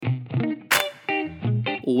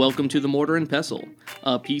Welcome to the Mortar and Pestle,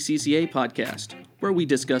 a PCCA podcast, where we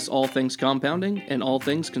discuss all things compounding and all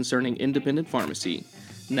things concerning independent pharmacy.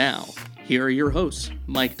 Now, here are your hosts,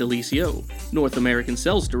 Mike DeLisio, North American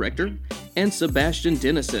Sales Director, and Sebastian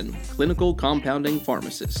Dennison, Clinical Compounding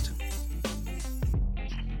Pharmacist.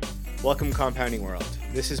 Welcome, Compounding World.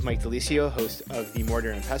 This is Mike DeLisio, host of the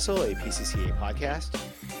Mortar and Pestle, a PCCA podcast.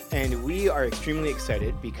 And we are extremely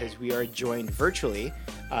excited because we are joined virtually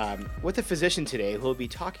with a physician today who will be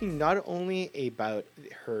talking not only about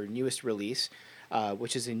her newest release,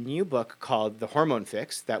 which is a new book called The Hormone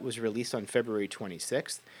Fix that was released on February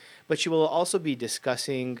 26th, but she will also be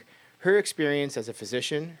discussing her experience as a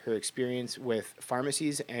physician, her experience with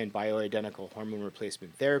pharmacies and bioidentical hormone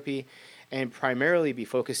replacement therapy, and primarily be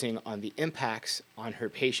focusing on the impacts on her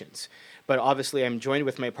patients. But obviously, I'm joined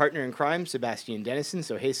with my partner in crime, Sebastian Dennison.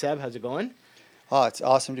 So, hey, Seb, how's it going? Oh, it's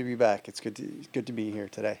awesome to be back. It's good to be here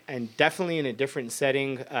today. And definitely in a different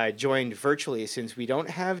setting, joined virtually since we don't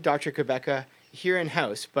have Dr. Cabeca here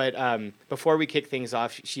in-house. But before we kick things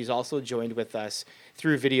off, she's also joined with us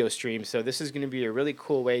through video stream. So this is going to be a really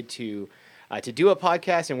cool way to do a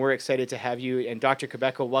podcast, and we're excited to have you. And Dr.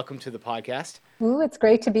 Cabeca, welcome to the podcast. Ooh, it's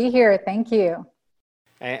great to be here. Thank you.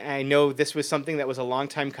 I know this was something that was a long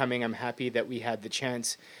time coming. I'm happy that we had the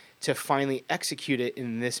chance to finally execute it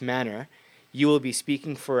in this manner. You will be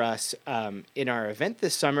speaking for us in our event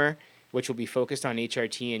this summer, which will be focused on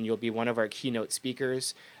HRT, and you'll be one of our keynote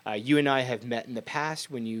speakers. You and I have met in the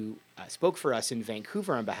past when you spoke for us in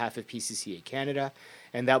Vancouver on behalf of PCCA Canada,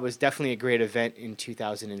 and that was definitely a great event in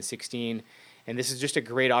 2016. And this is just a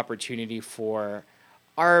great opportunity for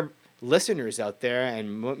our listeners out there,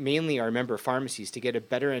 and mainly our member pharmacies, to get a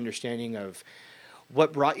better understanding of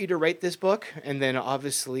what brought you to write this book, and then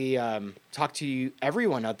obviously talk to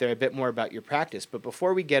everyone out there a bit more about your practice. But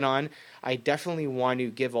before we get on, I definitely want to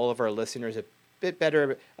give all of our listeners a bit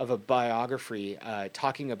better of a biography,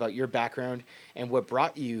 talking about your background and what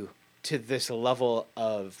brought you to this level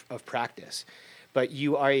of practice. But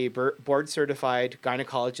you are a board-certified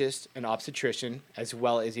gynecologist and obstetrician, as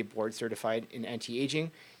well as a board-certified in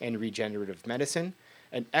anti-aging and regenerative medicine,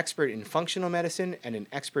 an expert in functional medicine, and an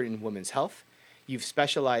expert in women's health. You've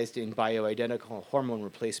specialized in bioidentical hormone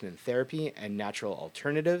replacement therapy and natural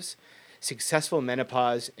alternatives, successful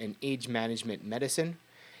menopause and age management medicine.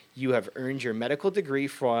 You have earned your medical degree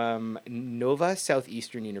from Nova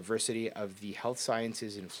Southeastern University of the Health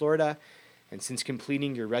Sciences in Florida, and since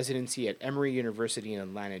completing your residency at Emory University in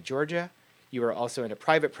Atlanta, Georgia, you are also in a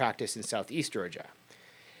private practice in Southeast Georgia.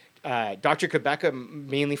 Dr. Cabeca,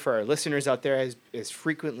 mainly for our listeners out there, has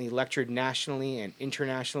frequently lectured nationally and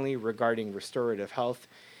internationally regarding restorative health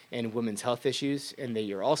and women's health issues, and that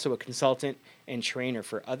you're also a consultant and trainer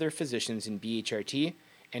for other physicians in BHRT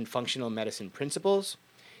and functional medicine principles.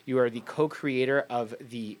 You are the co-creator of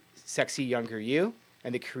the Sexy Younger You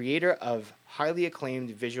and the creator of highly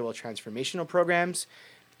acclaimed visual transformational programs,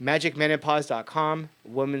 magicmenopause.com,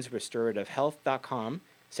 womensrestorativehealth.com,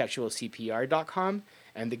 sexualcpr.com,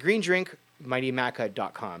 and the green drink,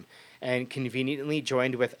 mightymaca.com. And conveniently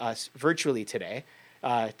joined with us virtually today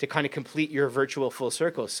to kind of complete your virtual full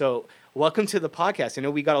circle. So welcome to the podcast. I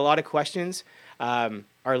know we got a lot of questions. Our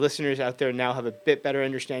listeners out there now have a bit better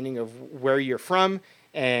understanding of where you're from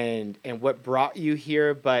and what brought you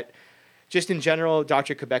here. But just in general,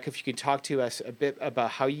 Dr. Cabeca, if you could talk to us a bit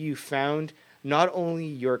about how you found not only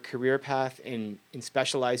your career path in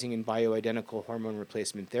specializing in bioidentical hormone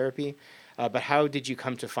replacement therapy, but how did you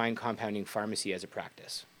come to find compounding pharmacy as a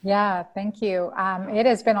practice? Yeah, thank you. It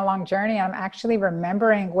has been a long journey. I'm actually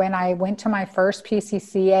remembering when I went to my first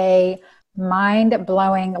PCCA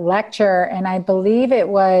mind-blowing lecture, and I believe it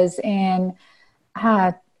was in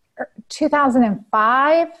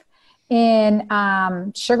 2005 in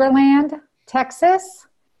Sugarland, Texas.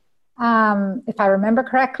 If I remember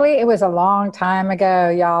correctly, it was a long time ago,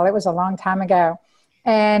 y'all. It was a long time ago.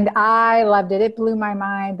 And I loved it. It blew my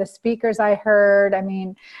mind. The speakers I heard, I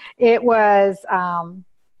mean, it was,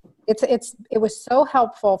 it was so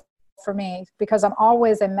helpful for me because I'm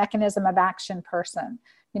always a mechanism of action person.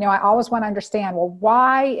 You know, I always want to understand, well,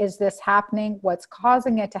 why is this happening? What's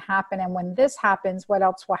causing it to happen? And when this happens, what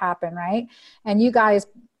else will happen, right? And you guys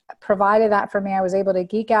provided that for me. I was able to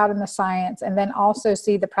geek out in the science and then also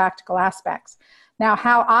see the practical aspects. Now,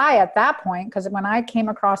 how I, at that point, because when I came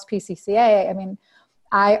across PCCA, I mean,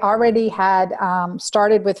 I already had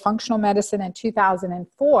started with functional medicine in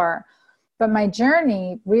 2004, But my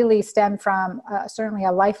journey really stemmed from certainly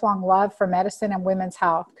a lifelong love for medicine and women's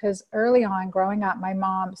health, because early on growing up, my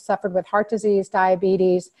mom suffered with heart disease,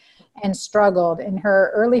 diabetes, and struggled. In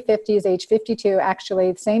her early 50s, age 52,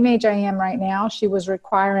 actually, the same age I am right now, she was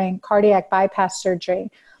requiring cardiac bypass surgery.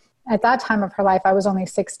 At that time of her life, I was only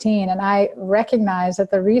 16, and I recognized that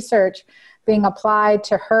the research being applied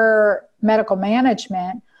to her medical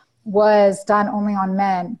management was done only on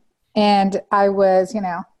men. And I was,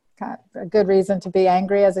 got a good reason to be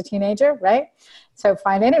angry as a teenager, right? So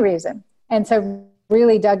find any reason. And so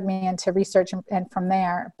really dug me into research and from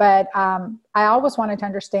there. But I always wanted to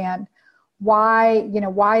understand why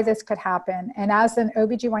this could happen. And as an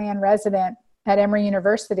OBGYN resident at Emory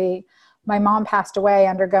University, my mom passed away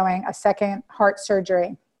undergoing a second heart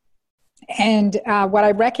surgery. And what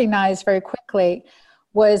I recognized very quickly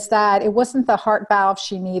was that it wasn't the heart valve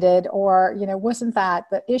she needed, or, wasn't that.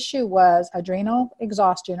 The issue was adrenal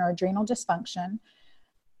exhaustion or adrenal dysfunction,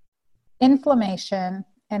 inflammation,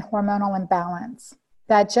 and hormonal imbalance.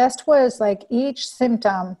 That just was like each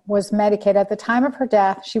symptom was medicated. At the time of her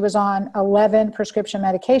death, she was on 11 prescription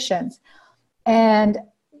medications. And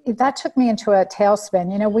that took me into a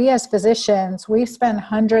tailspin. We as physicians, we spend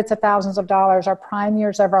hundreds of thousands of dollars, our prime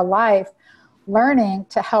years of our life, learning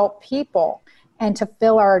to help people and to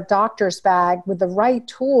fill our doctor's bag with the right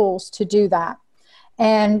tools to do that.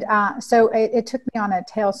 And so it took me on a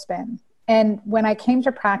tailspin. And when I came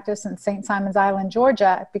to practice in St. Simons Island,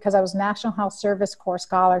 Georgia, because I was National Health Service Corps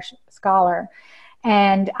scholar,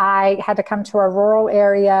 and I had to come to a rural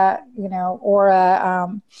area, or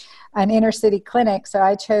an inner city clinic. So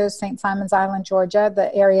I chose St. Simons Island, Georgia,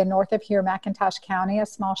 the area north of here, McIntosh County, a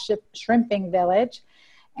small shrimping village.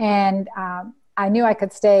 And I knew I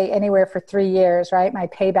could stay anywhere for 3 years, right? My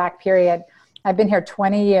payback period. I've been here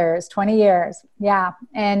 20 years. Yeah.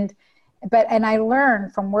 And I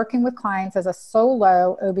learned from working with clients as a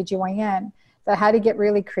solo OBGYN that I had to get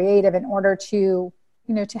really creative in order to,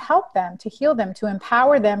 to help them, to heal them, to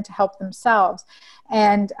empower them to help themselves.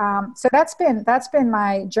 And so that's been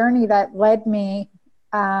my journey that led me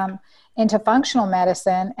into functional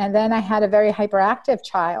medicine. And then I had a very hyperactive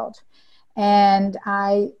child. And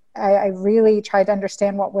I really tried to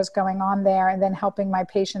understand what was going on there, and then helping my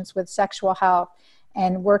patients with sexual health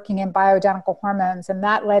and working in bioidentical hormones. And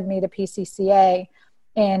that led me to PCCA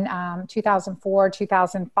in 2004,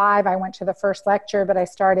 2005. I went to the first lecture, but I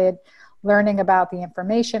started learning about the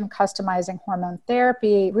information, customizing hormone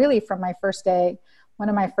therapy, really from my first day, one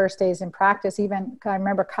of my first days in practice. Even I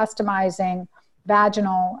remember customizing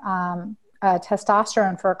vaginal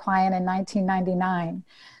testosterone for a client in 1999.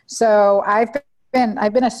 So I've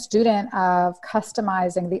been a student of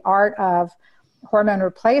customizing the art of hormone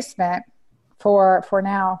replacement for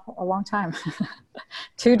now a long time,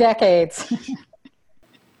 2 decades.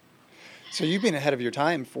 So you've been ahead of your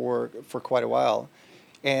time for quite a while.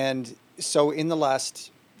 And so in the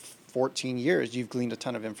last 14 years, you've gleaned a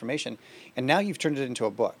ton of information, and now you've turned it into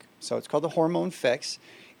a book. So it's called the Hormone Fix.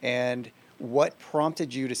 And what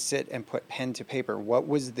prompted you to sit and put pen to paper? What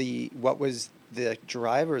was the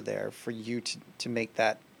driver there for you to make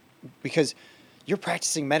that? Because you're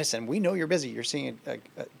practicing medicine. We know you're busy. You're seeing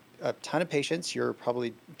a ton of patients. You're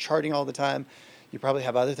probably charting all the time. You probably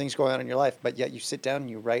have other things going on in your life, but yet you sit down and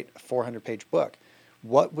you write a 400-page book.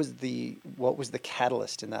 What was the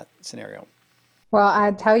catalyst in that scenario? Well,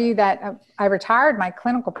 I'd tell you that I retired my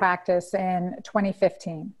clinical practice in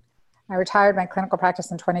 2015. So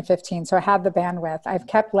I have the bandwidth. I've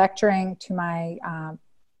kept lecturing to my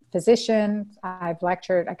physicians. I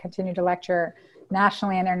continue to lecture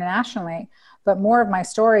nationally and internationally. But more of my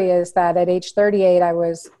story is that at age 38, I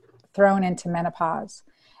was thrown into menopause.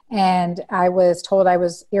 And I was told I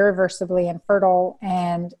was irreversibly infertile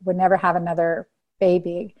and would never have another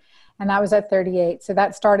baby. And that was at 38. So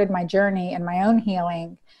that started my journey in my own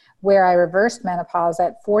healing, where I reversed menopause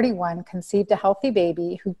at 41, conceived a healthy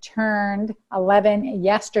baby who turned 11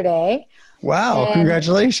 yesterday. Wow, and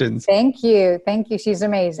congratulations. Thank you. She's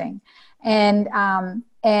amazing. And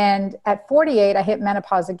at 48, I hit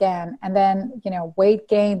menopause again. And then, weight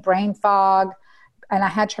gain, brain fog, and I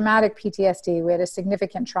had traumatic PTSD. We had a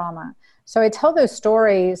significant trauma. So I tell those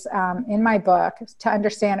stories in my book to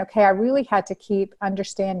understand, okay, I really had to keep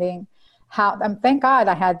understanding how, thank God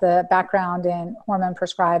I had the background in hormone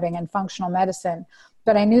prescribing and functional medicine,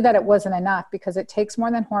 but I knew that it wasn't enough, because it takes more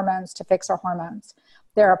than hormones to fix our hormones.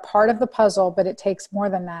 They're a part of the puzzle, but it takes more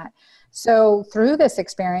than that. So through this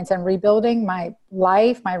experience and rebuilding my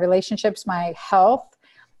life, my relationships, my health,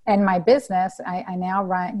 and my business, I now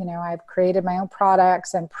run, I've created my own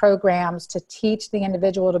products and programs to teach the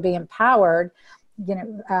individual to be empowered,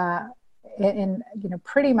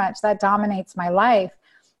 pretty much that dominates my life,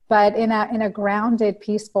 but in a grounded,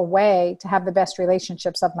 peaceful way to have the best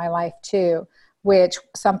relationships of my life too, which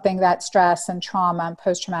something that stress and trauma and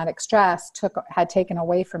post-traumatic stress had taken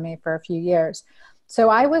away from me for a few years. So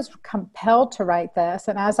I was compelled to write this.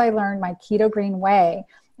 And as I learned my Keto Green way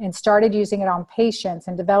and started using it on patients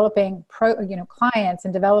and developing clients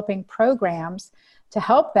and developing programs to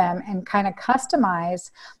help them and kind of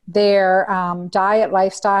customize their diet,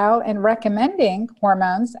 lifestyle, and recommending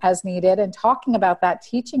hormones as needed, and talking about that,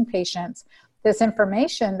 teaching patients this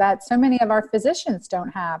information that so many of our physicians don't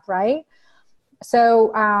have, right?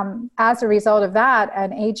 So as a result of that,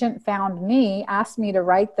 an agent found me, asked me to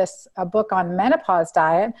write a book on menopause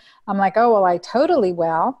diet. I'm like, oh, well, I totally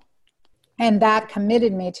will. And that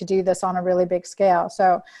committed me to do this on a really big scale.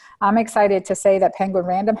 So I'm excited to say that Penguin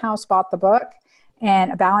Random House bought the book,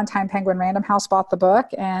 and Valentine Penguin Random House bought the book,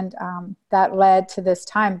 and that led to this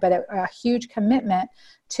time. But a huge commitment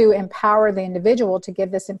to empower the individual to give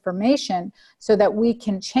this information so that we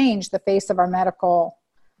can change the face of our medical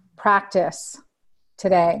practice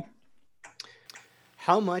today.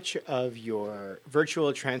 How much of your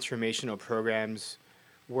virtual transformational programs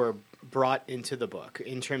were brought into the book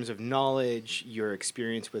in terms of knowledge, your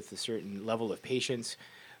experience with a certain level of patients?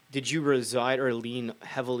 Did you reside or lean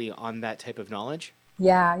heavily on that type of knowledge?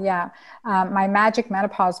 Yeah. My Magic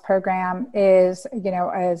Menopause program is an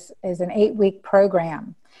 8-week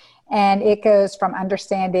program. And it goes from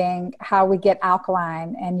understanding how we get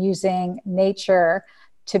alkaline and using nature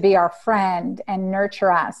to be our friend and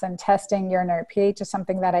nurture us, and testing urinary pH is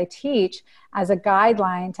something that I teach as a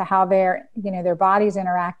guideline to how their bodies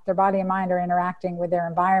interact, their body and mind are interacting with their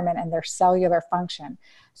environment and their cellular function.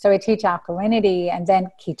 So I teach alkalinity, and then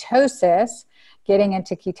ketosis, getting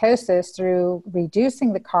into ketosis through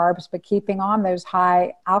reducing the carbs, but keeping on those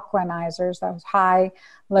high alkalinizers, those high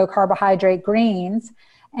low carbohydrate greens,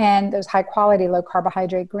 and those high quality, low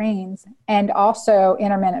carbohydrate greens, and also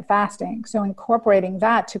intermittent fasting. So incorporating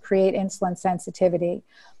that to create insulin sensitivity.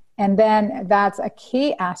 And then that's a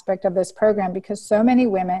key aspect of this program, because so many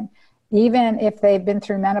women, even if they've been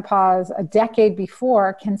through menopause a decade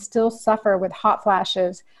before, can still suffer with hot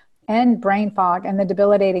flashes and brain fog and the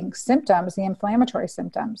debilitating symptoms, the inflammatory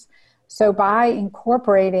symptoms. So by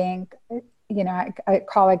incorporating, I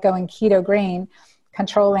call it going keto green,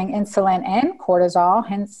 controlling insulin and cortisol,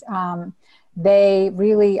 hence they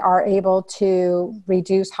really are able to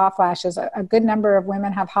reduce hot flashes. A good number of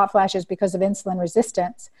women have hot flashes because of insulin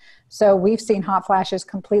resistance. So we've seen hot flashes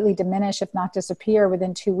completely diminish, if not disappear,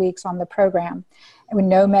 within 2 weeks on the program, and with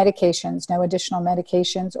no medications, no additional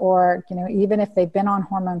medications, or even if they've been on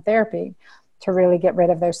hormone therapy, to really get rid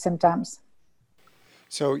of those symptoms.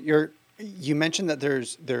 So you mentioned that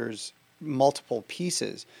there's multiple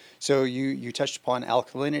pieces. So you touched upon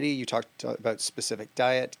alkalinity, you talked about specific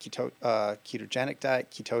diet, ketogenic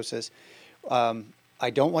diet, ketosis. I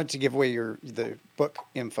don't want to give away the book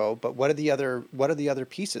info, but what are the other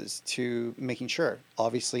pieces to making sure?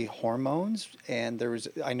 Obviously hormones, and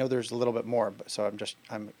I know there's a little bit more, but so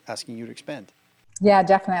I'm asking you to expand. Yeah,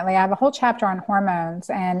 definitely. I have a whole chapter on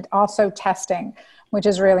hormones, and also testing, which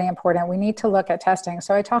is really important. We need to look at testing.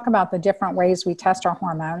 So I talk about the different ways we test our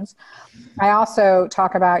hormones. I also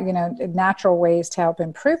talk about, natural ways to help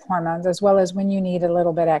improve hormones, as well as when you need a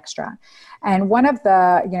little bit extra. And one of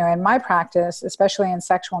the, in my practice, especially in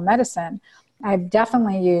sexual medicine, I've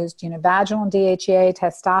definitely used, vaginal DHEA,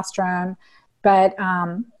 testosterone, but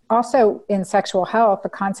also in sexual health, the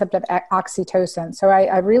concept of oxytocin. So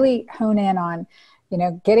I really hone in on,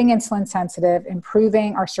 getting insulin sensitive,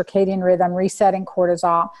 improving our circadian rhythm, resetting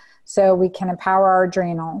cortisol, so we can empower our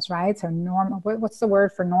adrenals, right? So what's the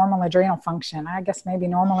word for normal adrenal function? I guess maybe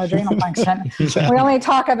normal adrenal function. We only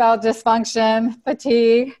talk about dysfunction,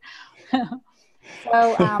 fatigue.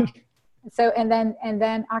 And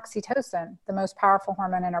then oxytocin, the most powerful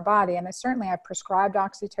hormone in our body. And I've prescribed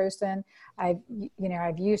oxytocin. I've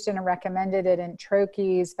used it and recommended it in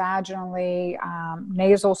troches, vaginally,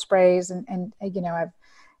 nasal sprays, and I've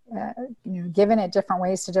given it different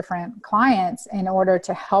ways to different clients in order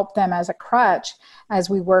to help them as a crutch as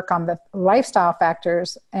we work on the lifestyle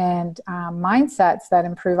factors and mindsets that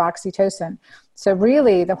improve oxytocin. So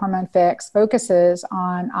really, the Hormone Fix focuses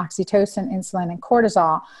on oxytocin, insulin, and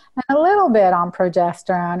cortisol, and a little bit on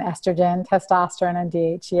progesterone, estrogen, testosterone, and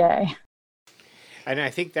DHEA. And I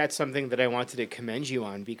think that's something that I wanted to commend you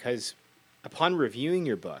on, because upon reviewing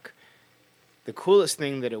your book, the coolest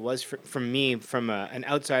thing that it was for me, from an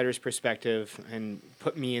outsider's perspective, and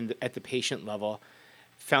put me at the patient level,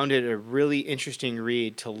 found it a really interesting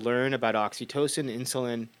read to learn about oxytocin,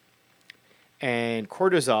 insulin, and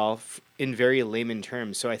cortisol in very layman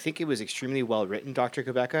terms. So I think it was extremely well written, Dr.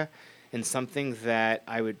 Cabeca, and something that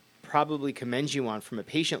I would probably commend you on from a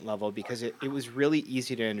patient level, because it was really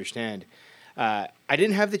easy to understand. I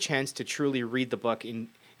didn't have the chance to truly read the book in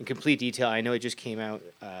complete detail. I know it just came out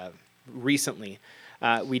recently.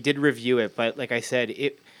 We did review it, but like I said,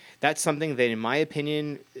 that's something that, in my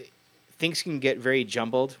opinion, things can get very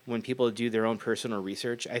jumbled when people do their own personal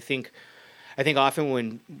research. I think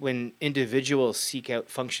often when individuals seek out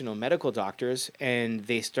functional medical doctors and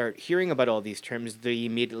they start hearing about all these terms, they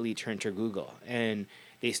immediately turn to Google and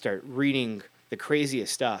they start reading the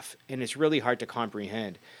craziest stuff, and it's really hard to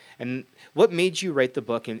comprehend. And what made you write the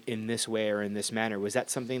book in this way or in this manner? Was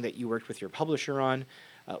that something that you worked with your publisher on?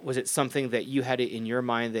 Was it something that you had it in your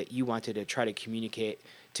mind that you wanted to try to communicate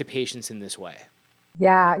to patients in this way?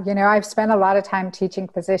 Yeah, I've spent a lot of time teaching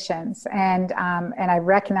physicians, and I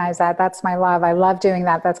recognize that. That's my love. I love doing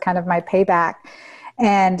that. That's kind of my payback.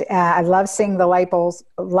 And I love seeing the light bulbs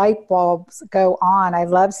go on. I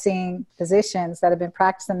love seeing physicians that have been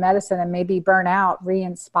practicing medicine and maybe burn out,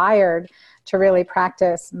 re-inspired to really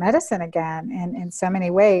practice medicine again in so many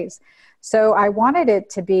ways. So I wanted this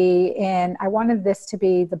to be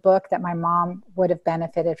the book that my mom would have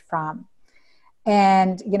benefited from.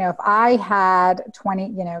 And, if I had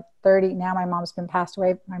 30, now my mom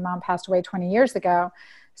passed away 20 years ago.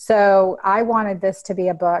 So I wanted this to be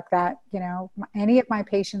a book that, any of my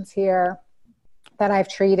patients here that I've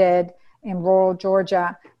treated in rural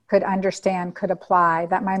Georgia could understand, could apply,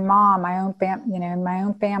 that my mom, my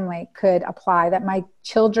own family could apply, that my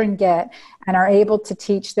children get and are able to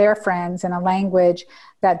teach their friends in a language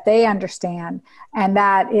that they understand, and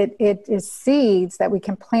that it is seeds, that we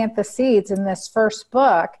can plant the seeds in this first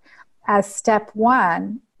book as step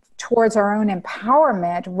one towards our own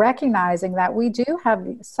empowerment, recognizing that we do have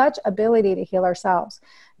such ability to heal ourselves,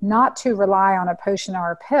 not to rely on a potion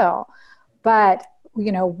or a pill, but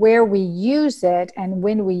where we use it and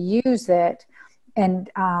when we use it, and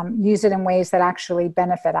use it in ways that actually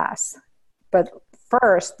benefit us. But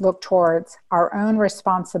first, look towards our own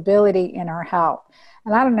responsibility in our health.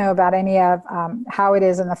 And I don't know about any of how it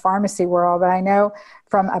is in the pharmacy world, but I know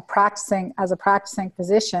from as a practicing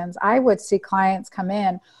physician, I would see clients come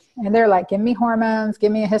in and they're like, give me hormones,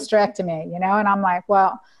 give me a hysterectomy, and I'm like,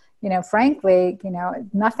 well, frankly,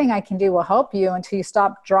 nothing I can do will help you until you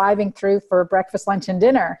stop driving through for breakfast, lunch, and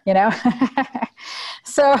dinner,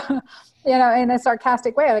 So, in a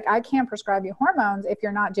sarcastic way, like, I can't prescribe you hormones if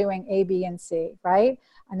you're not doing A, B, and C, right?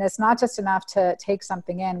 And it's not just enough to take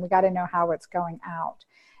something in. We got to know how it's going out.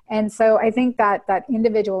 And so I think that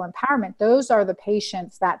individual empowerment, those are the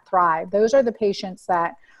patients that thrive. Those are the patients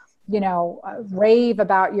that, rave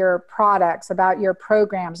about your products, about your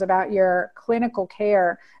programs, about your clinical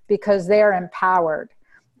care, because they're empowered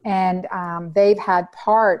and they've had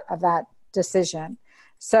part of that decision.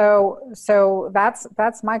 So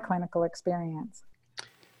that's my clinical experience.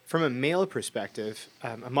 From a male perspective,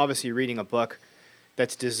 I'm obviously reading a book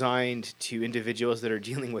that's designed to individuals that are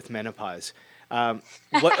dealing with menopause.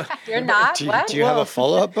 You're not? Do you have a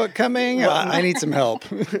follow-up book coming? I need some help.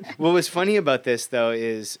 What was funny about this, though,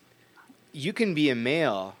 is you can be a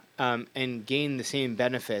male and gain the same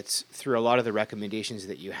benefits through a lot of the recommendations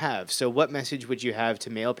that you have. So what message would you have to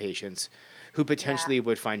male patients who potentially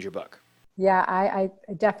would find your book? Yeah, I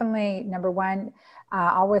definitely, number one,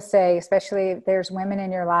 always say, especially if there's women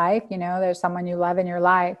in your life, there's someone you love in your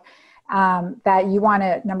life, that you want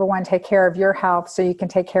to, number one, take care of your health so you can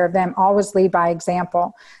take care of them. Always lead by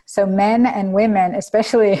example. So men and women,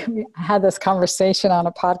 especially, I had this conversation on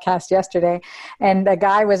a podcast yesterday, and a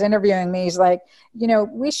guy was interviewing me. He's like,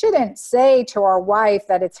 we shouldn't say to our wife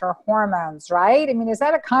that it's her hormones, right? I mean, is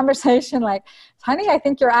that a conversation like, honey, I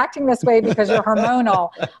think you're acting this way because you're hormonal?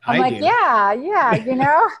 I'm like,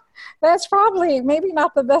 yeah, that's probably maybe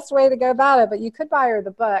not the best way to go about it, but you could buy her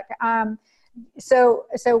the book. So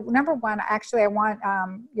number one, actually, I want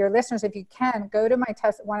your listeners, if you can, go to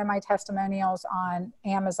one of my testimonials on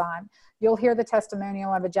Amazon. You'll hear the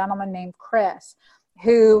testimonial of a gentleman named Chris,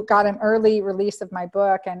 who got an early release of my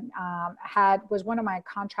book and was one of my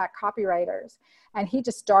contract copywriters. And he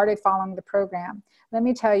just started following the program. Let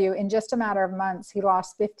me tell you, in just a matter of months, he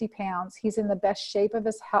lost 50 pounds. He's in the best shape of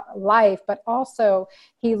his life, but also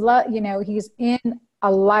he's in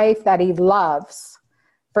a life that he loves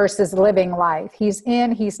versus living life.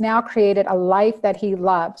 He's now created a life that he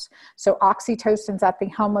loves. So oxytocin's at the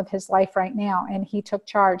helm of his life right now, and he took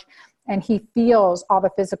charge, and he feels all the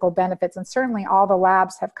physical benefits, and certainly all the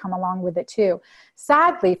labs have come along with it too.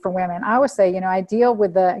 Sadly for women, I always say, I deal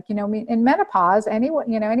with in menopause,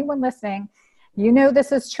 anyone listening,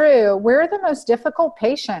 this is true. We're the most difficult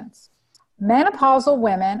patients. Menopausal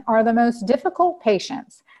women are the most difficult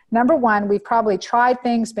patients. Number one, we've probably tried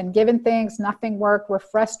things, been given things, nothing worked, we're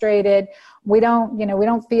frustrated. We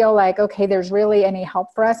don't feel like, okay, there's really any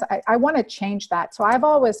help for us. I want to change that. So I've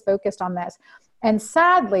always focused on this. And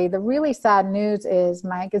sadly, the really sad news is,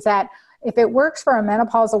 Mike, is that if it works for a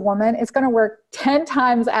menopausal woman, it's going to work 10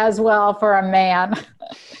 times as well for a man.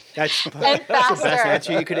 That's the best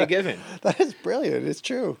answer you could have given. That is brilliant. It's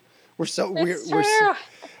true. We're so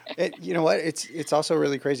you know what? It's also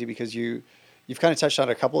really crazy because you've kind of touched on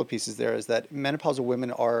a couple of pieces there, is that menopausal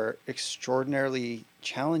women are extraordinarily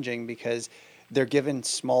challenging because they're given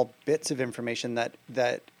small bits of information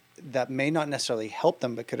that may not necessarily help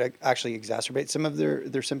them, but could actually exacerbate some of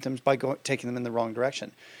their symptoms by taking them in the wrong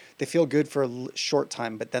direction. They feel good for a short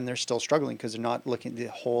time, but then they're still struggling because they're not looking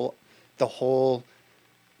at the whole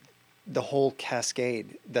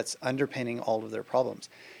cascade that's underpinning all of their problems.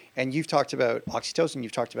 And you've talked about oxytocin,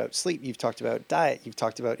 you've talked about sleep, you've talked about diet, you've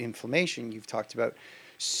talked about inflammation, you've talked about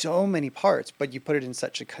so many parts, but you put it in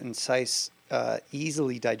such a concise,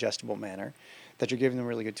 easily digestible manner that you're giving them a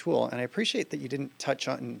really good tool. And I appreciate that you didn't touch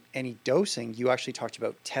on any dosing. You actually talked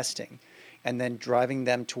about testing and then driving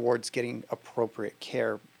them towards getting appropriate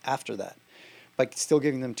care after that, but still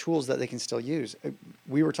giving them tools that they can still use.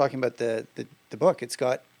 We were talking about the book. It's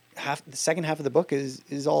got the second half of the book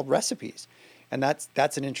is all recipes. And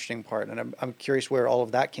that's an interesting part. And I'm curious where all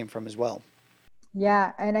of that came from as well.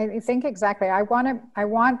 Yeah. And I think exactly. I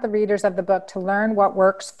want the readers of the book to learn what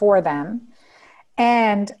works for them.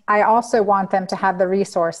 And I also want them to have the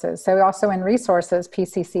resources. So also in resources,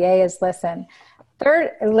 PCCA is listed.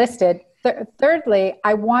 Thirdly,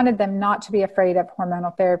 I wanted them not to be afraid of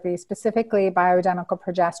hormonal therapy, specifically bioidentical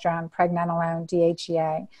progesterone, pregnenolone,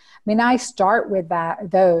 DHEA. I mean, I start with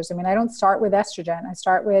those. I mean, I don't start with estrogen. I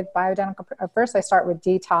start with bioidentical. First, I start with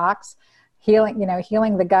detox, healing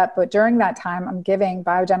the gut. But during that time, I'm giving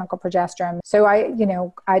bioidentical progesterone. So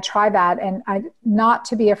I try that, and not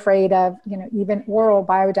to be afraid of, even oral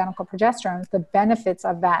bioidentical progesterone, the benefits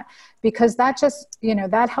of that, because that just,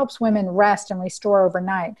 that helps women rest and restore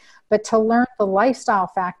overnight. But to learn the lifestyle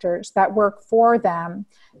factors that work for them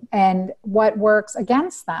and what works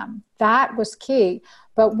against them, that was key.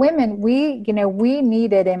 But women, we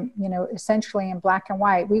need it in, essentially in black and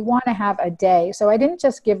white. We want to have a day. So I didn't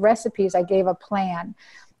just give recipes, I gave a plan.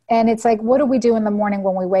 And it's like, what do we do in the morning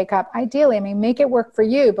when we wake up? Ideally, make it work for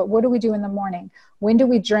you, but what do we do in the morning? When do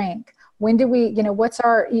we drink? When do we, what's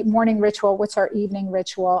our morning ritual? What's our evening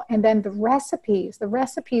ritual? And then the recipes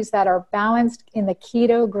that are balanced in the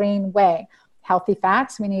keto green way. Healthy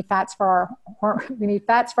fats, we need fats for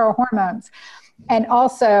our hormones. And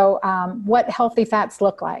also what healthy fats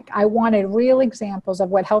look like. I wanted real examples of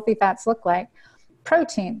what healthy fats look like.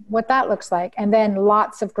 Protein, what that looks like. And then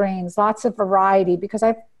lots of grains, lots of variety, because I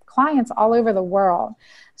have clients all over the world.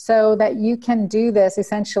 So that you can do this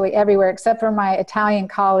essentially everywhere, except for my Italian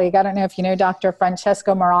colleague. I don't know if you know Dr.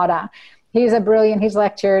 Francesco Marotta. He's he's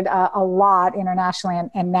lectured a lot internationally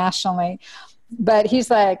and nationally. But he's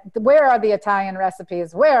like, where are the Italian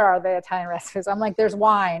recipes? Where are the Italian recipes? I'm like, there's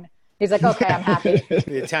wine. He's like, okay, I'm happy.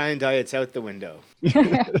 The Italian diet's out the window.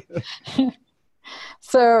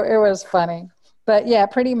 So it was funny. But yeah,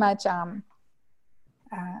 pretty much,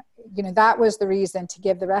 that was the reason to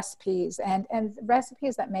give the recipes and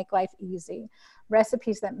recipes that make life easy,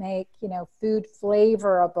 recipes that make, food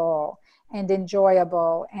flavorable and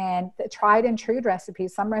enjoyable, and the tried and true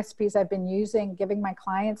recipes. Some recipes I've been giving my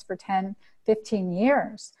clients for 10, 15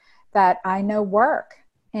 years that I know work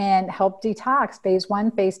and help detox, phase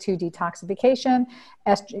 1, phase 2 detoxification,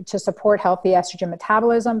 to support healthy estrogen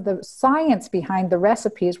metabolism. The science behind the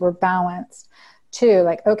recipes were balanced too.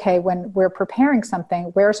 Like, okay, when we're preparing something,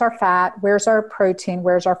 where's our fat, where's our protein,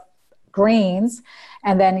 where's our greens,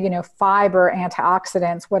 and then, fiber,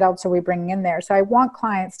 antioxidants, what else are we bringing in there? So I want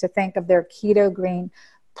clients to think of their keto green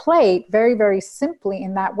plate very, very simply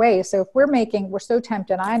in that way. So if we're so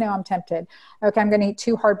tempted, I know I'm tempted. Okay, I'm going to eat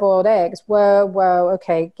 2 hard-boiled eggs. Whoa.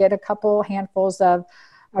 Okay, get a couple handfuls of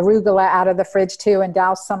arugula out of the fridge too and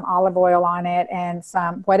douse some olive oil on it and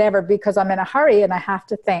some whatever, because I'm in a hurry and I have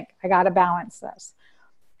to think, I got to balance this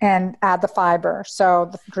and add the fiber. So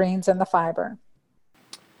the greens and the fiber.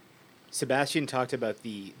 Sebastian talked about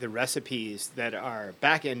the recipes that are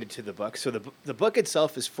back-ended to the book. So the book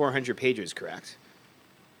itself is 400 pages, correct?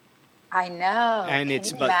 I know. And Can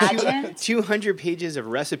it's you about imagine? 200 pages of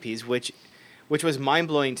recipes, which was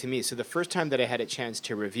mind-blowing to me. So the first time that I had a chance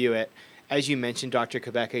to review it, as you mentioned, Dr.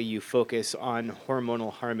 Cabeca, you focus on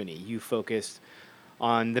hormonal harmony. You focus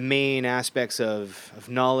on the main aspects of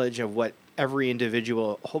knowledge of what every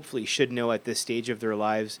individual hopefully should know at this stage of their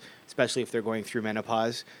lives, especially if they're going through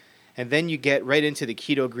menopause. And then you get right into the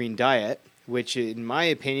keto green diet, which in my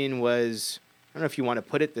opinion was, I don't know if you want to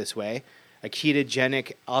put it this way, a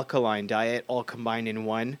ketogenic alkaline diet all combined in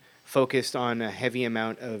one, focused on a heavy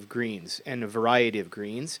amount of greens and a variety of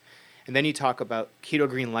greens. And then you talk about keto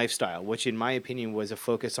green lifestyle, which in my opinion was a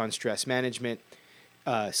focus on stress management,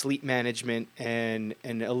 sleep management, and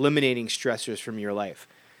eliminating stressors from your life.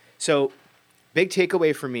 So big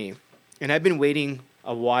takeaway for me, and I've been waiting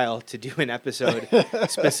a while to do an episode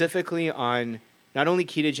specifically on not only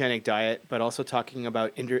ketogenic diet, but also talking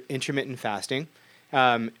about intermittent fasting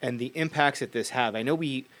and the impacts that this have. I know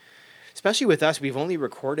especially with us, we've only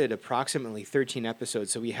recorded approximately 13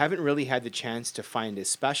 episodes, so we haven't really had the chance to find a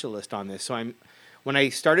specialist on this. So when I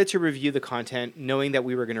started to review the content, knowing that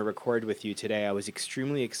we were going to record with you today, I was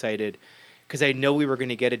extremely excited because I know we were going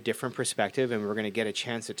to get a different perspective and we were going to get a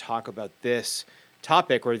chance to talk about this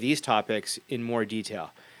topic or these topics in more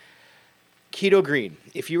detail. Keto green,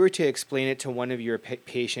 if you were to explain it to one of your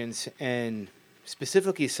patients, and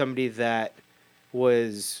specifically somebody that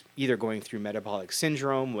was either going through metabolic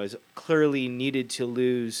syndrome, was clearly needed to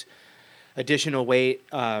lose additional weight,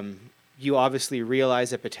 you obviously realize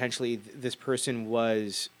that potentially this person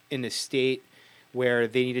was in a state where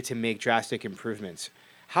they needed to make drastic improvements.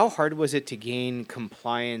 How hard was it to gain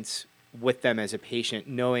compliance with them as a patient,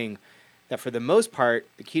 knowing that for the most part,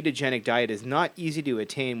 the ketogenic diet is not easy to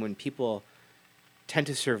attain when people tend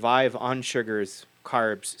to survive on sugars,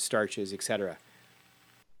 carbs, starches, etc.?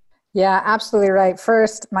 Yeah, absolutely right.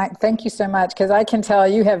 First, Mike, thank you so much, because I can tell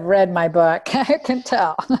you have read my book. I can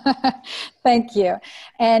tell. Thank you.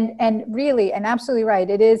 And really, and absolutely right.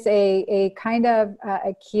 It is a kind of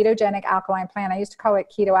a ketogenic alkaline plan. I used to call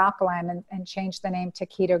it keto alkaline and changed the name to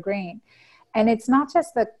keto green. And it's not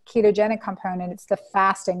just the ketogenic component, it's the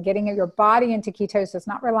fasting, getting your body into ketosis,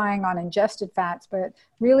 not relying on ingested fats, but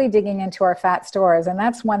really digging into our fat stores. And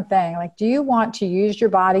that's one thing. Like, do you want to use your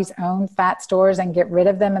body's own fat stores and get rid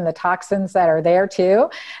of them and the toxins that are there too?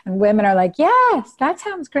 And women are like, yes, that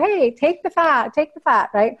sounds great. Take the fat,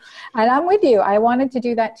 right? And I'm with you. I wanted to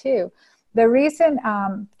do that too. The reason,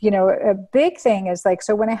 a big thing is like,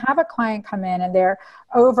 so when I have a client come in and they're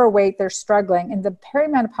overweight, they're struggling in the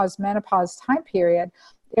perimenopause, menopause time period,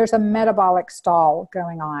 there's a metabolic stall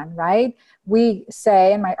going on, right? We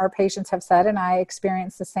say, and our patients have said, and I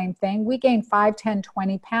experience the same thing, we gain 5, 10,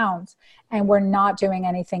 20 pounds and we're not doing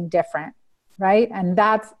anything different, right? And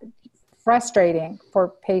that's frustrating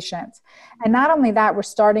for patients. And not only that, we're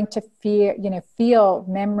starting to feel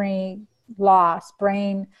memory loss,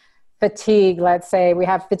 brain fatigue, let's say. We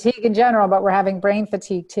have fatigue in general, but we're having brain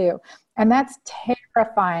fatigue too. And that's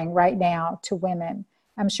terrifying right now to women.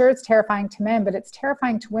 I'm sure it's terrifying to men, but it's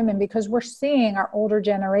terrifying to women because we're seeing our older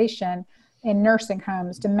generation in nursing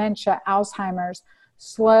homes, dementia, Alzheimer's,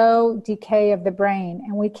 slow decay of the brain,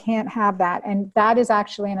 and we can't have that. And that is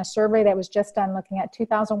actually in a survey that was just done looking at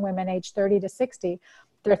 2,000 women aged 30 to 60.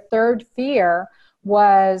 Their third fear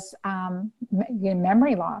was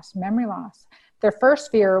memory loss. Their first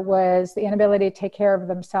fear was the inability to take care of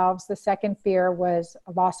themselves. The second fear was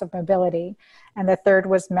a loss of mobility. And the third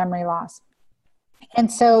was memory loss.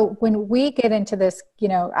 And so when we get into this,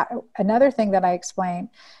 another thing that I explain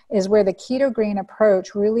is where the keto green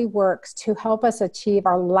approach really works to help us achieve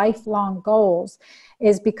our lifelong goals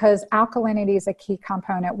is because alkalinity is a key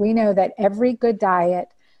component. We know that every good diet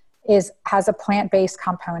has a plant-based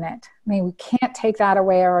component. I mean, we can't take that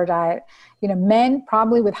away our diet. Men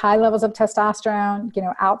probably with high levels of testosterone,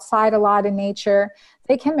 outside a lot in nature,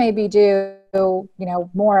 they can maybe do,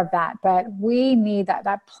 more of that. But we need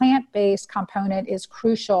that plant-based component is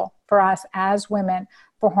crucial for us as women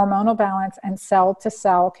for hormonal balance and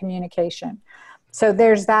cell-to-cell communication. So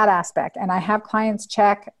there's that aspect. And I have clients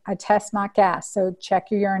check a test, not gas. So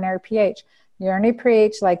check your urinary pH. Urinary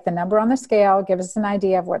pH, like the number on the scale, gives us an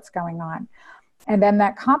idea of what's going on. And then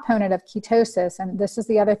that component of ketosis, and this is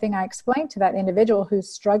the other thing I explained to that individual who's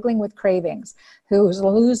struggling with cravings, who's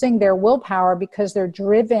losing their willpower because they're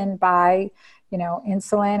driven by,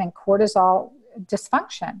 insulin and cortisol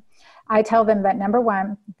dysfunction. I tell them that number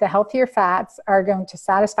one, the healthier fats are going to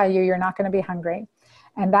satisfy you. You're not going to be hungry.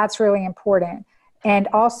 And that's really important. And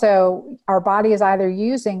also, our body is either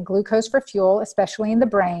using glucose for fuel, especially in the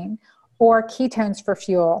brain, or ketones for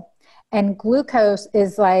fuel. And glucose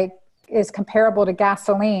is comparable to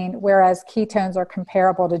gasoline, whereas ketones are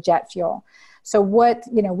comparable to jet fuel. So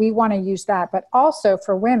we want to use that. But also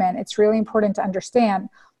for women, it's really important to understand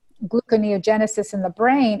gluconeogenesis in the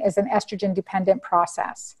brain is an estrogen-dependent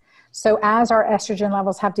process. So as our estrogen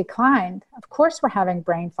levels have declined, of course we're having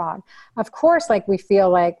brain fog. Of course, we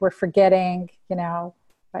feel like we're forgetting,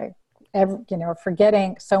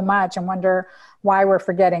 forgetting so much and wonder why we're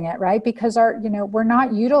forgetting it, right? Because we're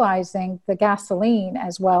not utilizing the gasoline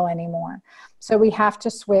as well anymore. So we have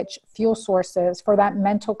to switch fuel sources for that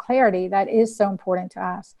mental clarity that is so important to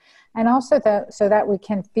us. And also so that we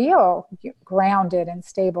can feel grounded and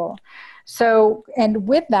stable. So, and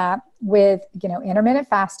with that, with intermittent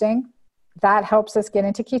fasting, that helps us get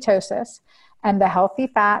into ketosis. And the healthy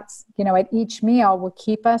fats, at each meal will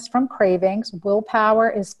keep us from cravings. Willpower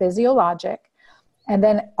is physiologic. And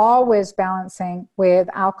then always balancing with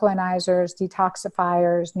alkalinizers,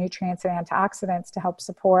 detoxifiers, nutrients, and antioxidants to help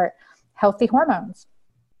support healthy hormones.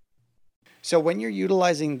 So when you're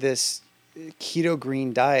utilizing this keto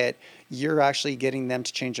green diet, you're actually getting them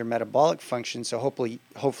to change their metabolic function. So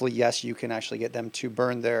hopefully, yes, you can actually get them to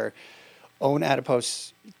burn their own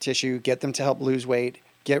adipose tissue, get them to help lose weight,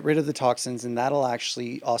 get rid of the toxins, and that'll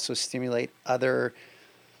actually also stimulate other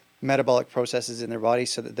metabolic processes in their body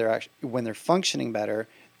so that they're actually, when they're functioning better,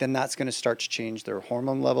 then that's going to start to change their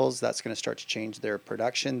hormone levels. That's going to start to change their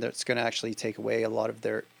production. That's going to actually take away a lot of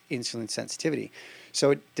their insulin sensitivity.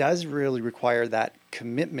 So it does really require that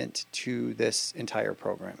commitment to this entire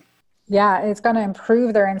program. Yeah, it's going to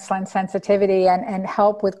improve their insulin sensitivity and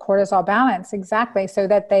help with cortisol balance. Exactly. So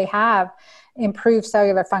that they have improved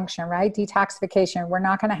cellular function, right? Detoxification. We're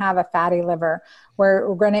not going to have a fatty liver.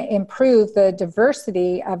 We're going to improve the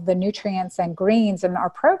diversity of the nutrients and greens in our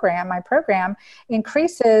program. My program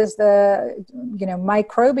increases the,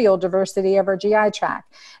 microbial diversity of our GI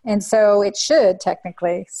tract. And so it should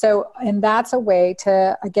technically. So, and that's a way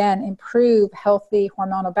to, again, improve healthy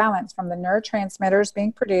hormonal balance from the neurotransmitters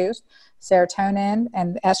being produced, serotonin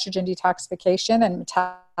and estrogen detoxification and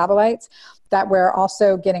metabolites that we're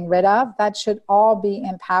also getting rid of. That should all be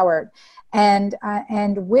empowered. And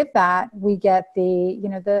with that, we get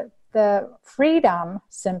the freedom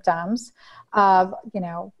symptoms of,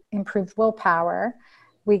 improved willpower.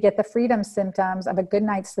 We get the freedom symptoms of a good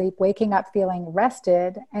night's sleep, waking up feeling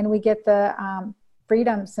rested, and we get the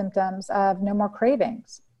freedom symptoms of no more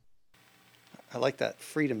cravings. I like that,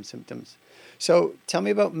 freedom symptoms. So tell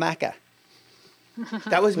me about maca.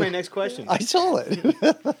 That was my next question. I saw it.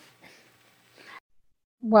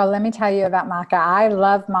 Well, let me tell you about maca. I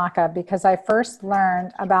love maca because I first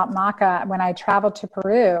learned about maca when I traveled to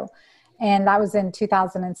Peru, and that was in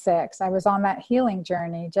 2006. I was on that healing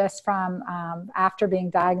journey just from after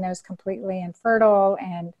being diagnosed completely infertile,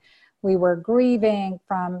 and we were grieving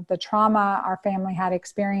from the trauma our family had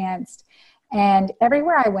experienced. And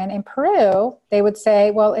everywhere I went in Peru, they would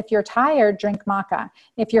say, well, if you're tired, drink maca.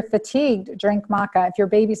 If you're fatigued, drink maca. If your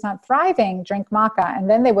baby's not thriving, drink maca. And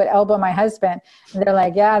then they would elbow my husband. And they're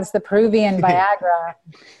like, yeah, it's the Peruvian Viagra.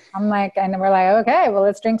 I'm like, and we're like, okay, well,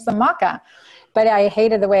 let's drink some maca. But I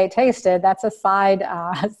hated the way it tasted. That's a side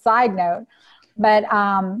note. But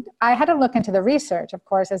I had to look into the research, of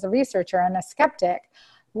course, as a researcher and a skeptic.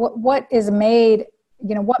 What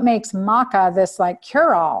makes maca this like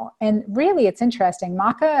cure-all? And really, it's interesting.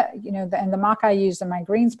 Maca, and the maca I use in my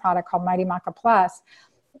greens product called Mighty Maca Plus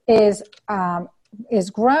is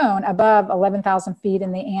grown above 11,000 feet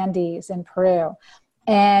in the Andes in Peru.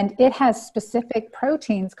 And it has specific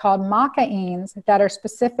proteins called macaines that are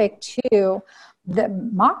specific to the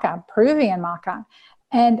maca, Peruvian maca.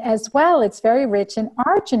 And as well, it's very rich in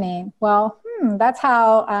arginine. Well, that's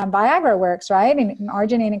how Viagra works, right? And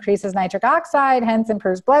arginine increases nitric oxide, hence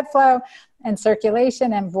improves blood flow and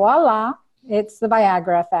circulation, and voila, it's the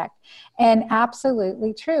Viagra effect. And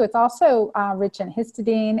absolutely true. It's also rich in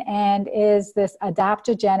histidine and is this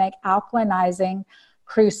adaptogenic, alkalinizing,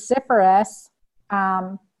 cruciferous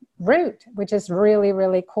root, which is really,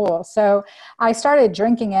 really cool. So I started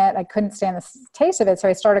drinking it. I couldn't stand the taste of it, so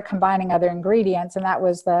I started combining other ingredients, and that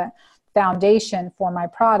was the foundation for my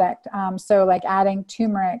product. So like adding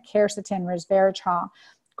turmeric, quercetin, resveratrol,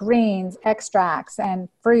 greens, extracts, and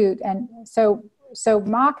fruit. And so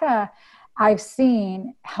maca, I've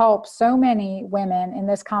seen help so many women in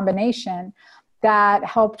this combination that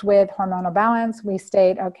helped with hormonal balance. We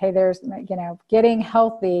state, okay, there's, getting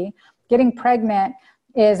healthy, getting pregnant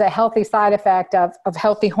is a healthy side effect of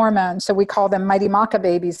healthy hormones. So we call them Mighty Maca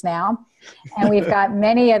babies now. And we've got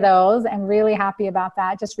many of those, and really happy about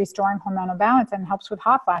that, just restoring hormonal balance and helps with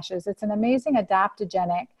hot flashes. It's an amazing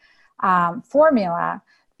adaptogenic formula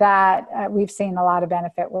that we've seen a lot of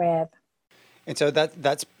benefit with. And so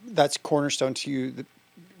that's cornerstone to you,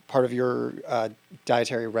 part of your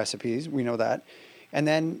dietary recipes. We know that. And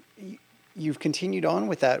then you've continued on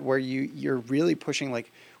with that where you're really pushing,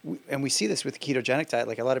 like, and we see this with the ketogenic diet,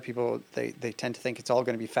 like a lot of people, they tend to think it's all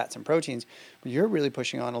going to be fats and proteins, but you're really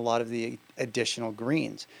pushing on a lot of the additional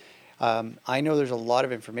greens. I know there's a lot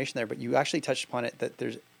of information there, but you actually touched upon it that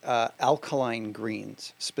there's alkaline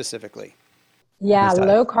greens specifically. Yeah,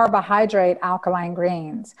 low carbohydrate alkaline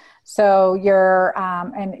greens. So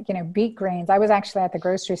beet greens. I was actually at the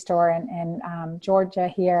grocery store in Georgia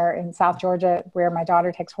here in South Georgia, where my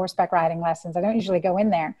daughter takes horseback riding lessons. I don't usually go in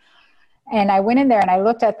there. And I went in there and I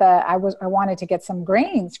looked at I wanted to get some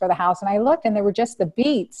greens for the house. And I looked and there were just the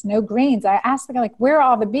beets, no greens. I asked the guy, like, where are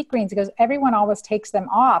all the beet greens? He goes, everyone always takes them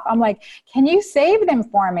off. I'm like, can you save them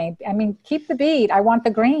for me? I mean, keep the beet. I want the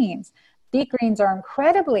greens. Beet greens are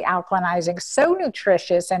incredibly alkalinizing, so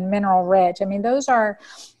nutritious and mineral rich. I mean, those are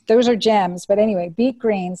gems. But anyway, beet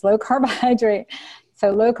greens, low carbohydrate.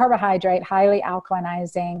 So low carbohydrate, highly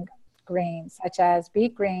alkalinizing greens, such as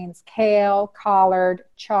beet greens, kale, collard,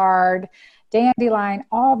 chard, dandelion,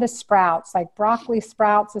 all the sprouts, like broccoli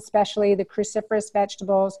sprouts, especially the cruciferous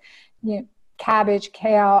vegetables, cabbage,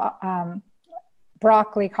 kale,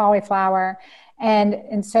 broccoli, cauliflower.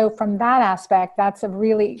 And so from that aspect, that's a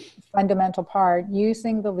really fundamental part,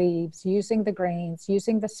 using the leaves, using the greens,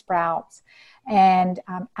 using the sprouts, and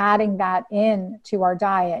adding that in to our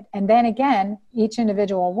diet. And then again, each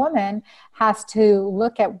individual woman has to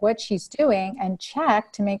look at what she's doing and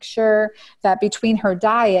check to make sure that between her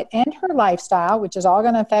diet and her lifestyle, which is all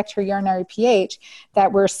going to affect her urinary pH,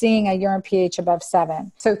 that we're seeing a urine pH above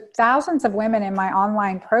 7. So thousands of women in my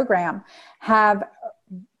online program have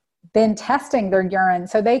been testing their urine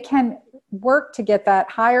so they can work to get that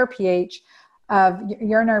higher pH of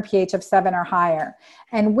urinary pH of 7 or higher.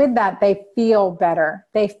 And with that, they feel better.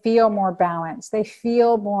 They feel more balanced. They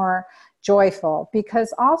feel more joyful,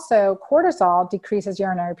 because also cortisol decreases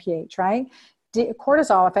urinary pH, right?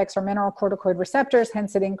 Cortisol affects our mineralocorticoid receptors,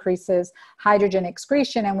 hence it increases hydrogen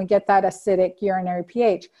excretion, and we get that acidic urinary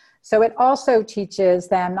pH. So it also teaches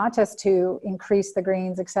them not just to increase the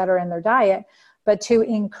greens, et cetera, in their diet, but to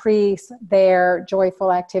increase their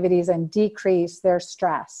joyful activities and decrease their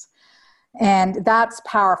stress. And that's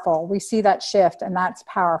powerful. We see that shift, and that's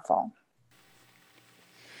powerful.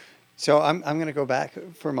 So I'm going to go back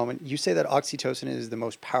for a moment. You say that oxytocin is the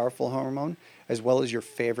most powerful hormone as well as your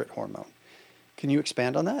favorite hormone. Can you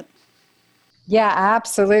expand on that? Yeah,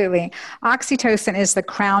 absolutely. Oxytocin is the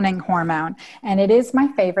crowning hormone, and it is my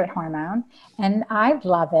favorite hormone, and I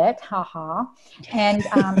love it. Haha. And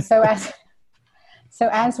So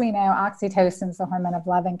as we know, oxytocin is the hormone of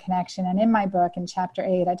love and connection. And in my book, in chapter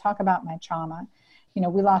 8, I talk about my trauma.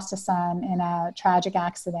 We lost a son in a tragic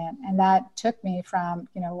accident. And that took me from,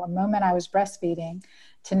 a moment I was breastfeeding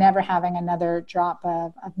to never having another drop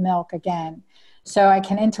of milk again. So I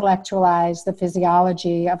can intellectualize the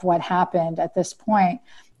physiology of what happened at this point,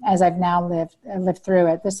 as I've now lived through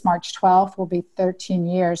it. This March 12th will be 13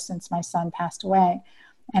 years since my son passed away.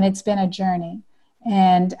 And it's been a journey.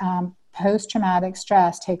 And post-traumatic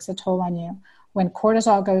stress takes a toll on you. When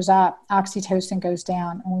cortisol goes up, oxytocin goes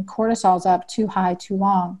down. And when cortisol's up too high, too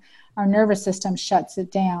long, our nervous system shuts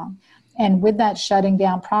it down. And with that shutting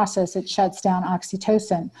down process, it shuts down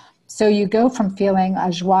oxytocin. So you go from feeling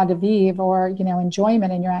a joie de vivre or,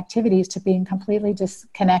 enjoyment in your activities to being completely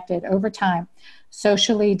disconnected over time,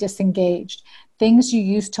 socially disengaged. Things you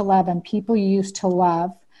used to love and people you used to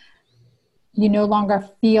love, you no longer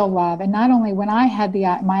feel love. And not only when I had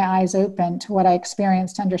my eyes open to what I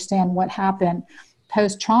experienced, to understand what happened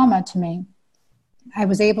post-trauma to me, I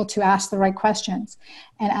was able to ask the right questions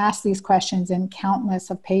and ask these questions in countless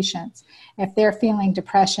of patients. If they're feeling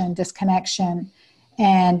depression, disconnection,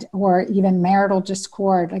 or even marital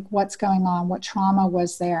discord, like what's going on, what trauma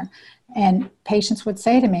was there? And patients would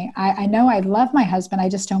say to me, I know I love my husband, I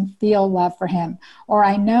just don't feel love for him. Or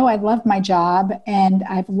I know I love my job and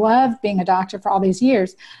I've loved being a doctor for all these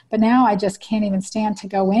years, but now I just can't even stand to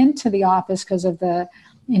go into the office because of the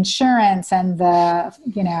insurance and the,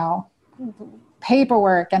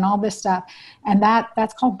 paperwork and all this stuff. And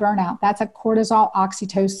that's called burnout. That's a cortisol,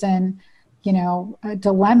 oxytocin, a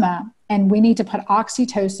dilemma. And we need to put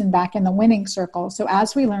oxytocin back in the winning circle. So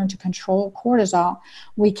as we learn to control cortisol,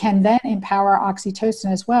 we can then empower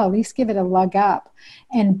oxytocin as well, at least give it a leg up.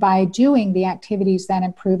 And by doing the activities that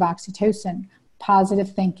improve oxytocin,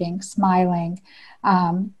 positive thinking, smiling,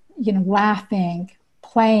 laughing,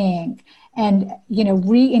 playing, and,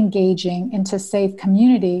 re-engaging into safe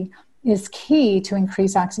community is key to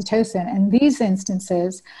increase oxytocin. And these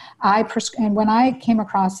instances, and when I came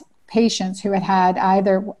across patients who had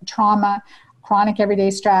either trauma, chronic everyday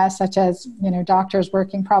stress, such as, doctors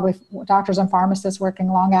and pharmacists working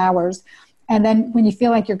long hours. And then when you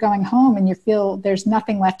feel like you're going home and you feel there's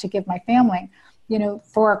nothing left to give my family,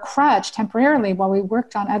 for a crutch temporarily while we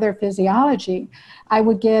worked on other physiology, I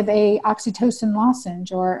would give a oxytocin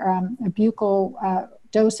lozenge or a buccal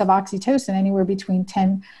dose of oxytocin, anywhere between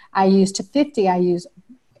 10 IUs to 50 IUs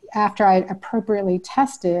after I appropriately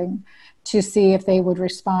tested to see if they would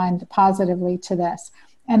respond positively to this.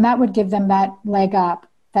 And that would give them that leg up,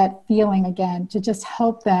 that feeling again, to just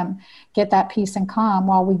help them get that peace and calm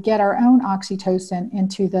while we get our own oxytocin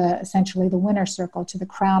into essentially the winner's circle, to the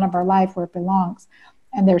crown of our life where it belongs.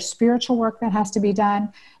 And there's spiritual work that has to be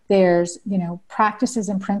done. There's, practices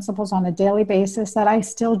and principles on a daily basis that I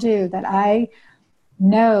still do, that I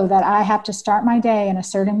know that I have to start my day in a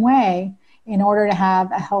certain way in order to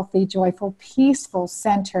have a healthy, joyful, peaceful,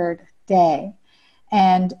 centered day.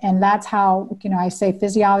 And that's how, I say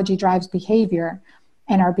physiology drives behavior,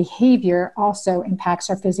 and our behavior also impacts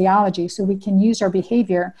our physiology. So we can use our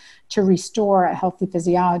behavior to restore a healthy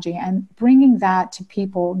physiology. And bringing that to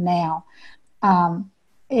people now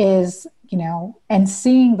is, and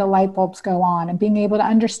seeing the light bulbs go on and being able to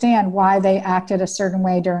understand why they acted a certain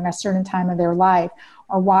way during a certain time of their life,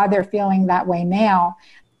 or why they're feeling that way now,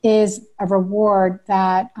 is a reward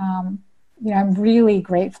that, I'm really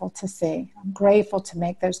grateful to see. I'm grateful to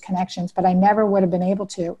make those connections, but I never would have been able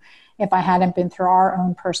to if I hadn't been through our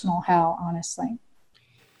own personal hell, honestly.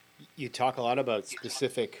 You talk a lot about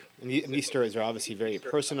specific, and these stories are obviously very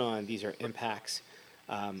personal, and these are impacts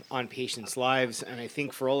on patients' lives. And I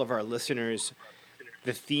think for all of our listeners,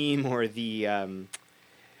 the theme or the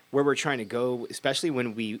where we're trying to go, especially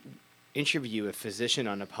when we interview a physician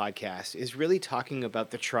on a podcast, is really talking about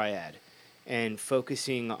the triad and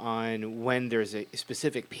focusing on when there's a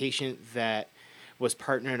specific patient that was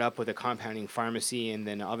partnered up with a compounding pharmacy, and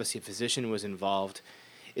then obviously a physician was involved.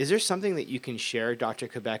 Is there something that you can share, Dr.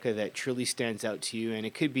 Cabeca, that truly stands out to you? And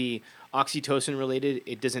it could be oxytocin related.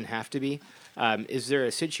 It doesn't have to be. Is there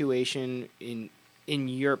a situation in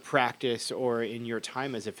your practice or in your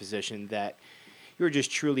time as a physician that you're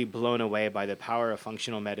just truly blown away by the power of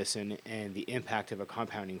functional medicine and the impact of a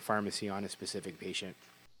compounding pharmacy on a specific patient?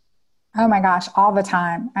 Oh my gosh, all the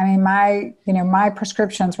time. I mean, my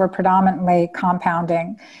prescriptions were predominantly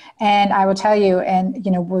compounding. And I will tell you,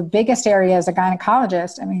 the biggest area as a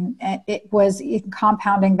gynecologist, it was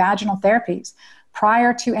compounding vaginal therapies.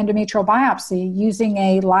 Prior to endometrial biopsy, using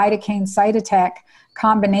a lidocaine cytotec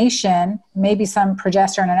combination, maybe some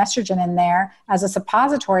progesterone and estrogen in there as a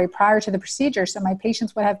suppository prior to the procedure, so my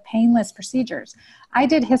patients would have painless procedures. I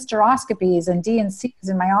did hysteroscopies and D&Cs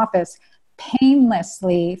in my office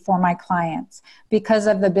painlessly for my clients because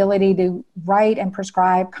of the ability to write and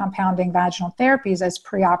prescribe compounding vaginal therapies as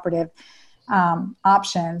preoperative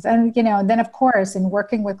options. And, then of course, in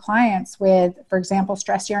working with clients with, for example,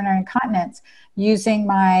 stress urinary incontinence, using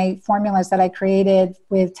my formulas that I created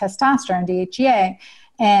with testosterone, DHEA,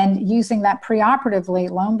 and using that preoperatively,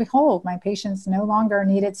 lo and behold, my patients no longer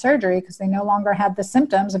needed surgery because they no longer had the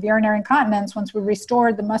symptoms of urinary incontinence once we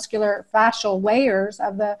restored the muscular fascial layers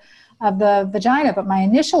of the vagina. But my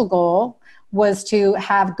initial goal was to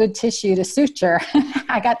have good tissue to suture.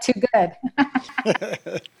 I got too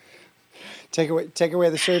good. Take away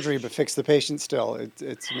the surgery, but fix the patient still.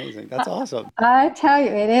 It's amazing. That's awesome. I tell you,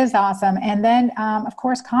 it is awesome. And then, of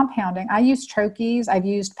course, compounding. I use troches. I've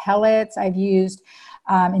used pellets. I've used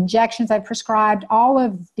injections. I've prescribed all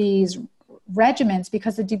of these regimens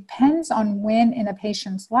because it depends on when in a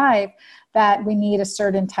patient's life that we need a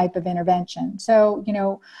certain type of intervention. So,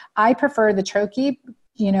 I prefer the troche,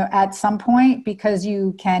 at some point because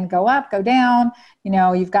you can go up, go down,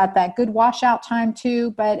 you've got that good washout time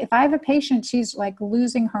too. But if I have a patient, she's like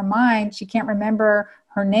losing her mind, she can't remember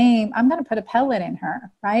her name, I'm going to put a pellet in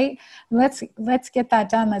her, right? Let's get that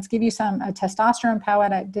done. Let's give you a testosterone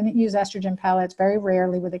pellet. I didn't use estrogen pellets, very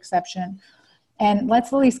rarely with exception. And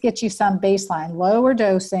let's at least get you some baseline, lower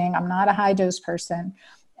dosing. I'm not a high dose person.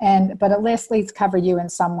 But at least cover you in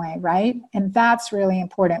some way, right? And that's really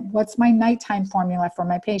important. What's my nighttime formula for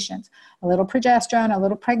my patients? A little progesterone, a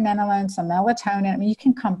little pregnenolone, some melatonin. You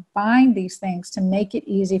can combine these things to make it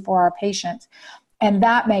easy for our patients. And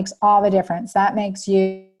that makes all the difference. That makes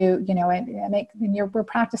we're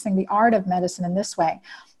practicing the art of medicine in this way.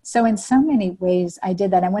 So in so many ways, I did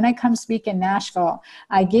that. And when I come speak in Nashville,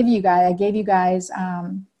 I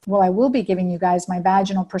will be giving you guys my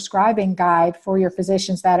vaginal prescribing guide for your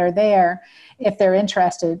physicians that are there if they're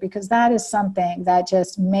interested, because that is something that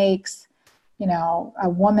just makes, a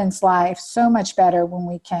woman's life so much better when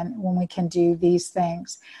we can do these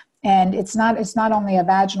things. And it's not only a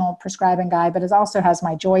vaginal prescribing guide, but it also has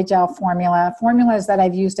my Joy Gel formulas that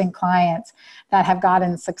I've used in clients that have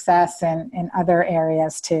gotten success in other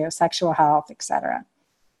areas too, sexual health, etc.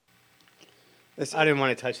 I didn't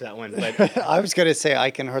want to touch that one, but I was going to say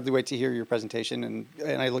I can hardly wait to hear your presentation,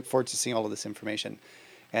 and I look forward to seeing all of this information.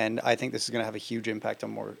 And I think this is going to have a huge impact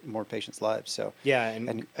on more patients' lives. So yeah,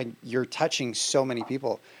 and you're touching so many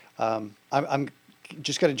people. I'm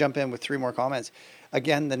just got to jump in with 3 more comments.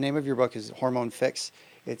 Again, the name of your book is Hormone Fix.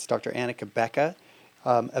 It's Dr. Anna Cabeca,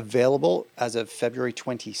 available as of February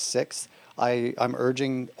 26th. I'm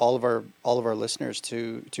urging all of our listeners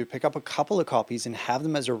to pick up a couple of copies and have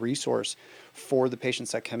them as a resource for the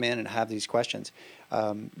patients that come in and have these questions.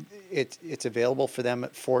 It's available for them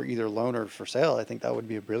for either loan or for sale. I think that would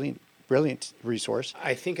be a brilliant resource.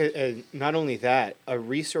 I think not only that, a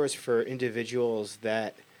resource for individuals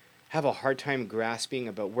that have a hard time grasping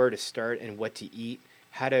about where to start and what to eat,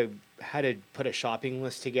 how to put a shopping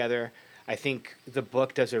list together. I think the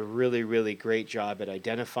book does a really, really great job at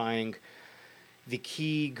identifying the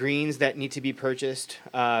key greens that need to be purchased,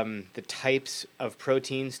 the types of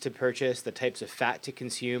proteins to purchase, the types of fat to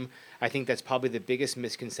consume. I think that's probably the biggest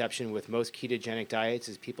misconception with most ketogenic diets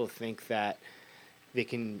is people think that they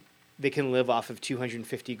can live off of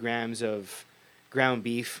 250 grams of ground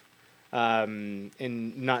beef and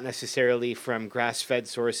not necessarily from grass-fed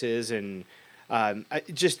sources. And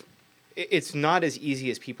it's not as easy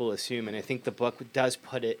as people assume. And I think the book does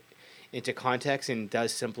put it into context and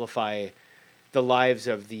does simplify the lives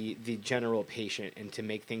of the general patient and to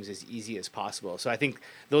make things as easy as possible. So I think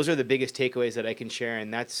those are the biggest takeaways that I can share.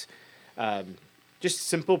 And that's just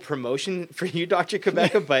simple promotion for you, Dr.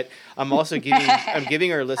 Cabeca, but I'm also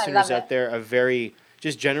giving our listeners out there a very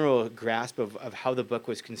just general grasp of how the book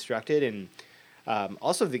was constructed, and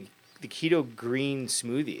also the keto green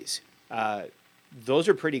smoothies. Those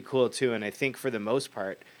are pretty cool too, and I think for the most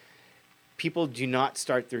part, people do not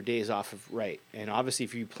start their days off of right. And obviously,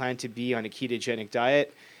 if you plan to be on a ketogenic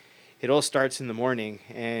diet, it all starts in the morning,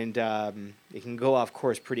 and it can go off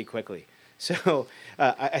course pretty quickly. So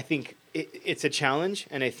I think it's a challenge,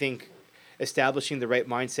 and I think establishing the right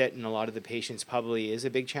mindset in a lot of the patients probably is a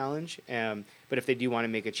big challenge. But if they do want to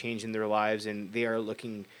make a change in their lives and they are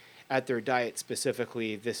looking at their diet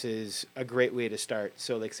specifically, this is a great way to start.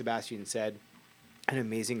 So like Sebastian said, an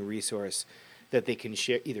amazing resource that they can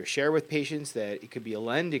share with patients, that it could be a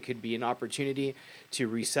lend, it could be an opportunity to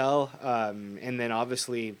resell, and then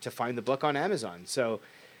obviously to find the book on Amazon. So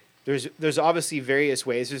there's obviously various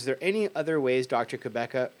ways. Is there any other ways, Dr.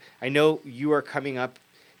 Cabeca? I know you are coming up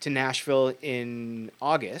to Nashville in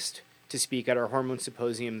August to speak at our hormone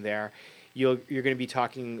symposium there. You're going to be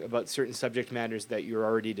talking about certain subject matters that you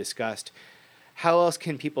already discussed. How else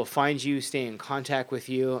can people find you, stay in contact with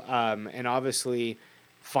you, and obviously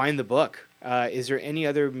find the book? Is there any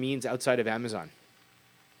other means outside of Amazon?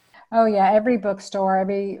 Oh yeah, every bookstore,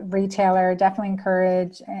 every retailer, definitely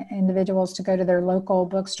encourage individuals to go to their local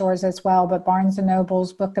bookstores as well, but Barnes &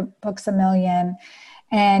 Noble's, Books A Million.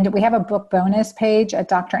 And we have a book bonus page at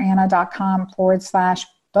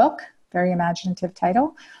dranna.com/book, very imaginative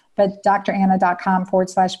title, but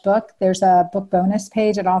dranna.com/book. There's a book bonus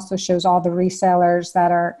page. It also shows all the resellers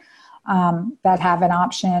that are that have an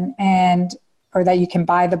option or that you can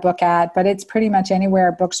buy the book at, but it's pretty much anywhere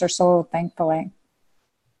books are sold, thankfully.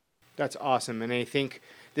 That's awesome. And I think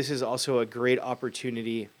this is also a great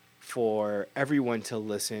opportunity for everyone to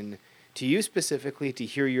listen to you specifically, to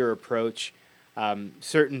hear your approach,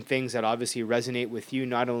 certain things that obviously resonate with you,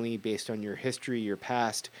 not only based on your history, your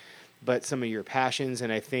past, but some of your passions.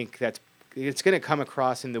 And I think it's going to come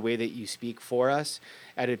across in the way that you speak for us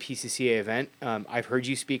at a PCCA event. I've heard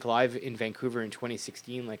you speak live in Vancouver in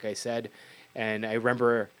 2016, like I said, and I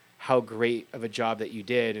remember how great of a job that you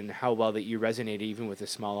did and how well that you resonated even with a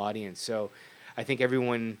small audience. So I think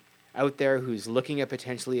everyone out there who's looking at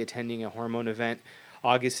potentially attending a hormone event,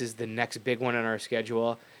 August is the next big one on our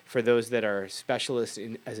schedule. For those that are specialists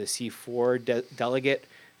as a C4 delegate,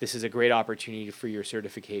 this is a great opportunity for your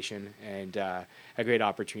certification and a great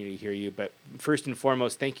opportunity to hear you. But first and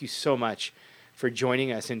foremost, thank you so much for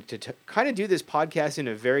joining us and to kind of do this podcast in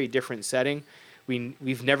a very different setting.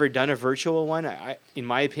 We've never done a virtual one. In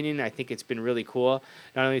my opinion, I think it's been really cool,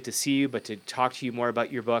 not only to see you, but to talk to you more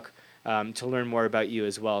about your book, to learn more about you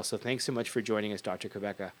as well. So thanks so much for joining us, Dr.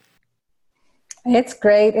 Cabeca. It's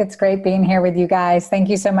great. It's great being here with you guys. Thank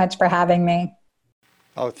you so much for having me.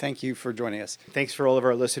 Oh, thank you for joining us. Thanks for all of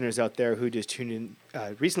our listeners out there who just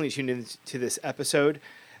recently tuned in to this episode.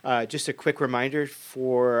 Just a quick reminder,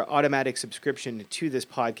 for automatic subscription to this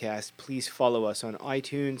podcast, please follow us on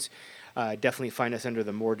iTunes. Definitely find us under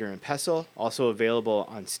the Mortar and Pestle, also available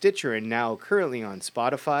on Stitcher and now currently on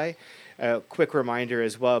Spotify. Quick reminder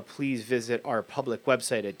as well, please visit our public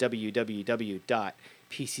website at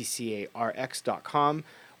www.pccarx.com,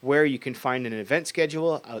 where you can find an event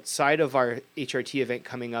schedule outside of our HRT event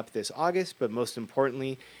coming up this August, but most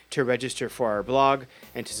importantly, to register for our blog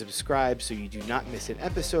and to subscribe so you do not miss an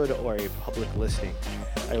episode or a public listing.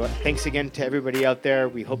 Thanks again to everybody out there.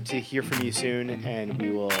 We hope to hear from you soon, and we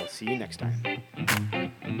will see you next time.